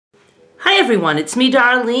Hi everyone, it's me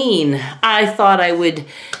Darlene. I thought I would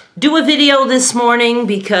do a video this morning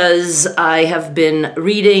because I have been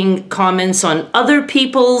reading comments on other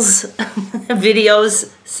people's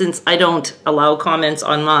videos since I don't allow comments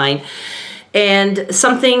on mine. And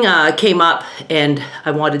something came up and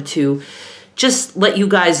I wanted to just let you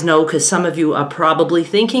guys know, because some of you are probably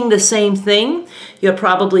thinking the same thing. You're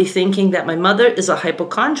probably thinking that my mother is a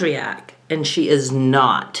hypochondriac, and she is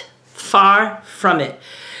not. Far from it.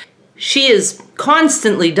 She is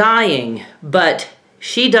constantly dying, but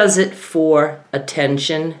she does it for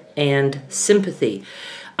attention and sympathy.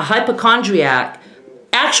 A hypochondriac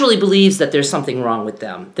actually believes that there's something wrong with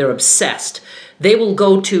them. They're obsessed. They will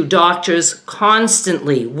go to doctors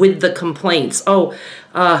constantly with the complaints. Oh,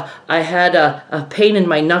 I had a pain in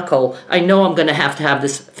my knuckle. I know I'm going to have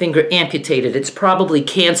this finger amputated. It's probably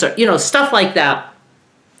cancer. You know, stuff like that.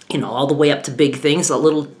 You know, all the way up to big things. A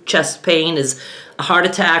little chest pain is a heart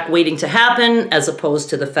attack waiting to happen, as opposed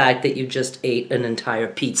to the fact that you just ate an entire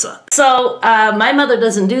pizza. So my mother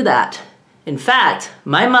doesn't do that. In fact,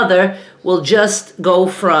 my mother will just go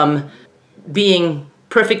from being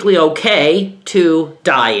perfectly okay to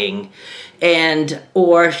dying.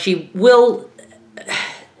 Or she will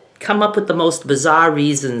come up with the most bizarre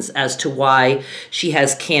reasons as to why she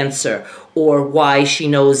has cancer or why she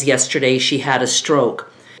knows yesterday she had a stroke.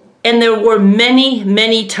 And there were many,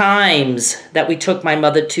 many times that we took my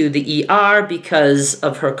mother to the ER because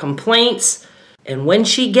of her complaints. And when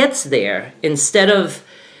she gets there, instead of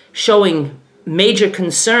showing major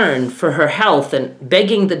concern for her health and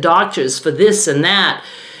begging the doctors for this and that,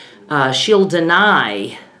 she'll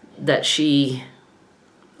deny that she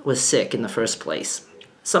was sick in the first place.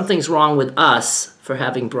 Something's wrong with us for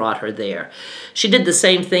having brought her there. She did the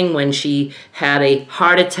same thing when she had a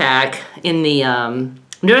heart attack in the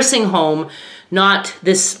nursing home, not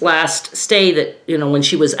this last stay that, you know, when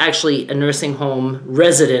she was actually a nursing home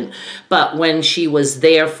resident, but when she was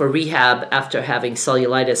there for rehab after having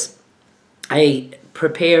cellulitis. I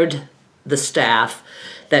prepared the staff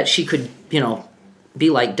that she could, you know,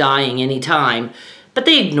 be like dying anytime, but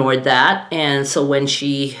they ignored that. And so when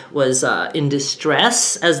she was in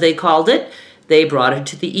distress, as they called it, they brought her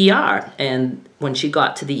to the ER. And when she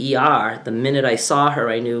got to the ER, the minute I saw her,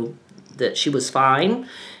 I knew that she was fine.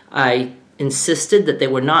 I insisted that they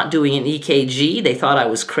were not doing an EKG. They thought I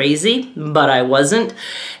was crazy, but I wasn't.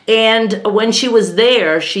 And when she was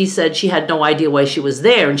there, she said she had no idea why she was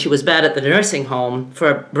there, and she was bad at the nursing home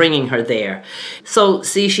for bringing her there. So,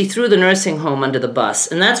 see, she threw the nursing home under the bus,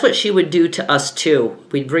 and that's what she would do to us too.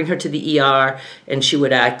 We'd bring her to the ER, and she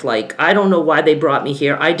would act like, I don't know why they brought me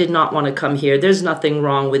here. I did not want to come here. There's nothing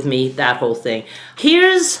wrong with me, that whole thing.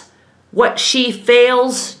 Here's what she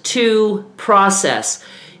fails to process.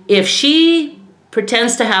 If she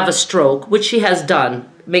pretends to have a stroke, which she has done,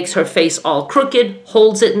 makes her face all crooked,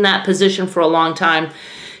 holds it in that position for a long time,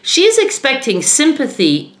 she's expecting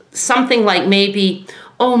sympathy, something like maybe,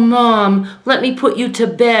 oh, Mom, let me put you to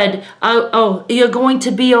bed. Oh, you're going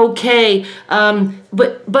to be okay.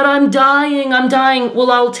 But I'm dying.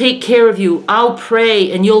 Well, I'll take care of you. I'll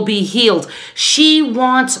pray and you'll be healed. She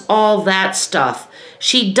wants all that stuff.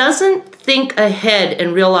 She doesn't think ahead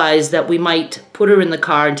and realize that we might put her in the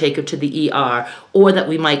car and take her to the ER, or that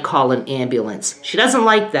we might call an ambulance. She doesn't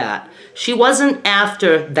like that. She wasn't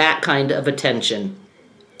after that kind of attention.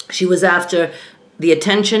 She was after the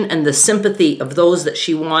attention and the sympathy of those that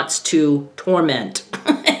she wants to torment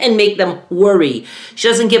and make them worry. She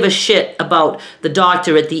doesn't give a shit about the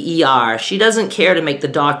doctor at the ER. She doesn't care to make the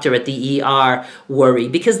doctor at the ER worry,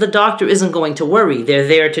 because the doctor isn't going to worry. They're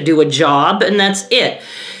there to do a job, and that's it.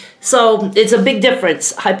 So it's a big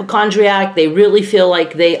difference. Hypochondriac, they really feel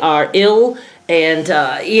like they are ill, and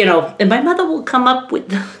you know, and my mother will come up with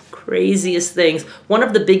the craziest things. One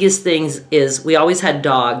of the biggest things is we always had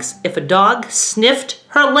dogs. If a dog sniffed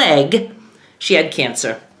her leg, she had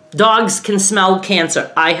cancer. Dogs can smell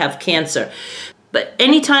cancer. I have cancer. But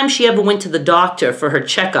anytime she ever went to the doctor for her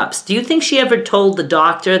checkups, do you think she ever told the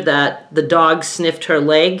doctor that the dog sniffed her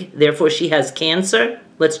leg, therefore she has cancer?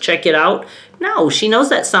 Let's check it out. No, she knows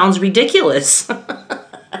that sounds ridiculous.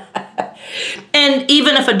 And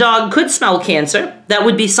even if a dog could smell cancer, that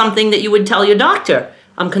would be something that you would tell your doctor.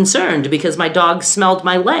 I'm concerned because my dog smelled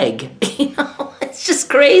my leg. You know, it's just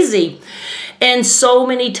crazy. And so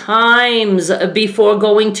many times before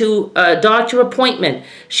going to a doctor appointment,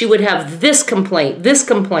 she would have this complaint, this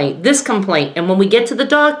complaint, this complaint. And when we get to the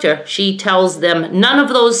doctor, she tells them none of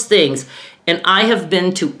those things. And I have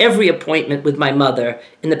been to every appointment with my mother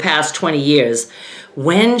in the past 20 years.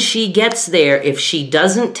 When she gets there, if she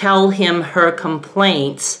doesn't tell him her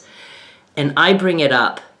complaints and I bring it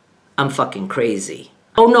up, I'm fucking crazy.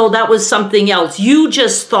 Oh no, that was something else. You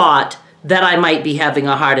just thought that I might be having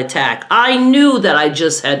a heart attack. I knew that I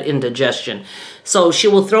just had indigestion. So she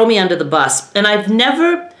will throw me under the bus. And I've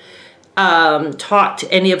never talked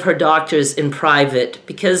to any of her doctors in private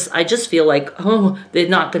because I just feel like, oh, they're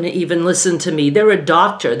not going to even listen to me. They're a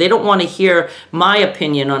doctor. They don't want to hear my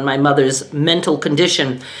opinion on my mother's mental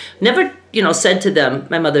condition. Never, said to them,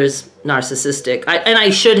 my mother's narcissistic. And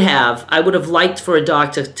I should have. I would have liked for a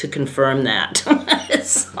doctor to confirm that.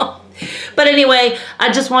 But anyway,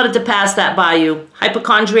 I just wanted to pass that by you.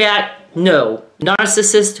 Hypochondriac? No.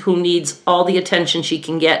 Narcissist who needs all the attention she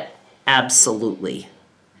can get? Absolutely.